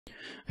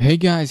Hey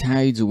guys, how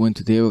you doing?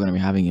 Today we're going to be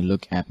having a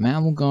look at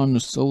Manuel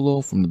Gardner's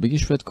solo from the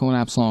biggest shred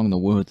collab song in the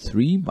world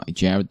 3 by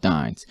Jared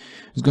Dines.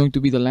 It's going to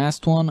be the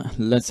last one.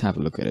 Let's have a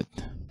look at it.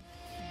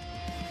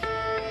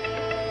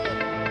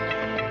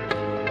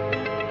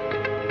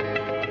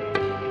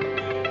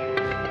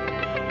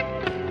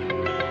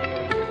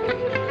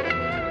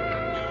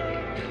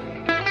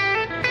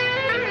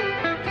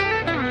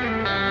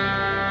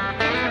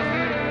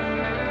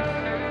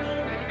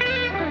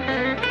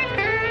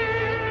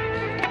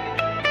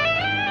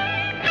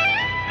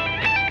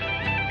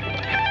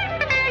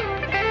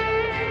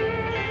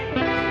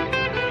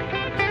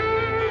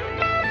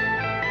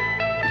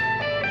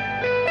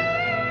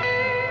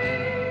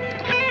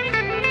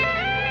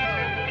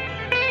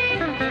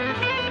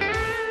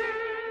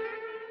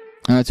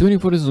 Tuning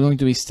for this is going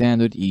to be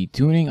standard E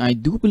tuning. I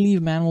do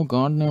believe Manuel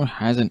Gardner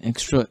has an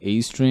extra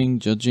A string,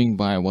 judging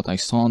by what I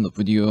saw in the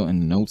video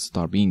and the notes that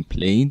are being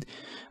played.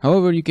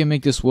 However, you can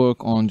make this work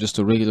on just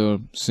a regular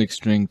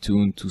 6-string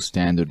tune to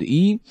standard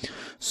E,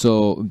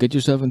 so get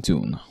yourself in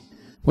tune.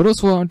 For those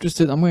who are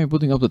interested, I'm going to be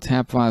putting up the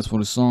tab files for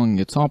the song in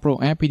Guitar Pro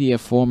and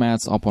PDF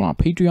formats up on our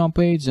Patreon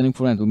page. The link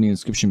for that will be in the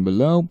description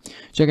below.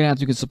 Check it out,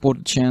 you can support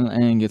the channel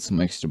and get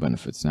some extra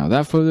benefits. Now,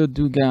 without further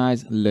ado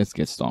guys, let's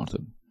get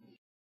started.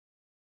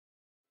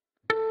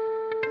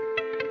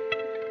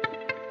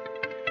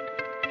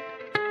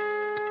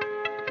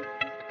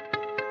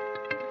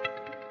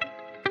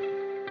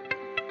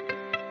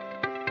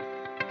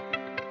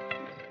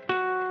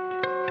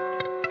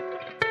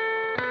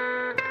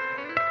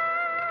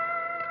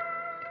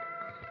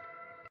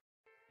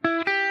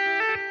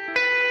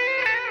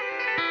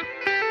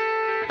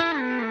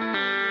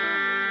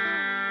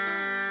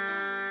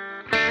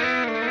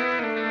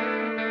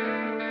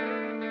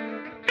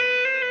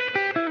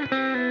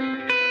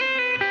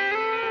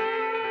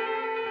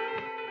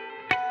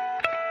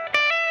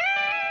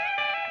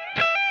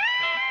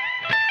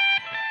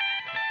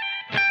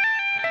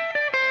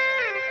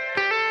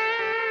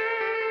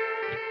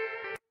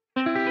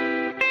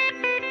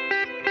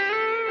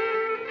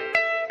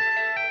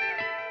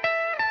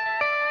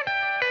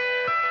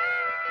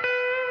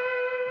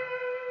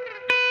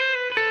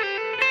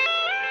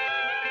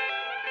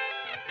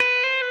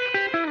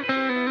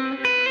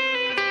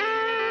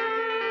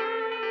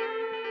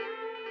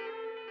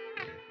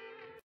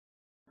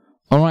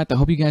 Alright, I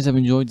hope you guys have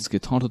enjoyed this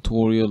guitar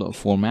tutorial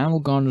for Manuel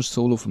Gardner's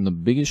solo from the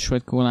biggest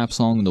shred collab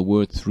song in the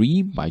world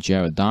 3 by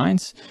Jared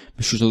Dines.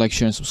 Be sure to like,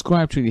 share, and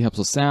subscribe, it really helps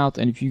us out.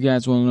 And if you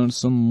guys want to learn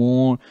some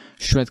more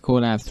shred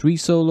collab 3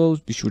 solos,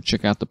 be sure to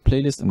check out the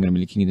playlist. I'm going to be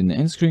linking it in the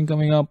end screen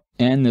coming up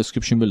and in the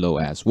description below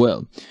as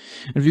well.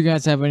 And if you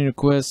guys have any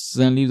requests,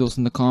 then leave those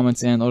in the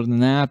comments. And other than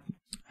that,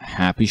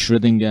 happy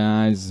shredding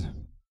guys.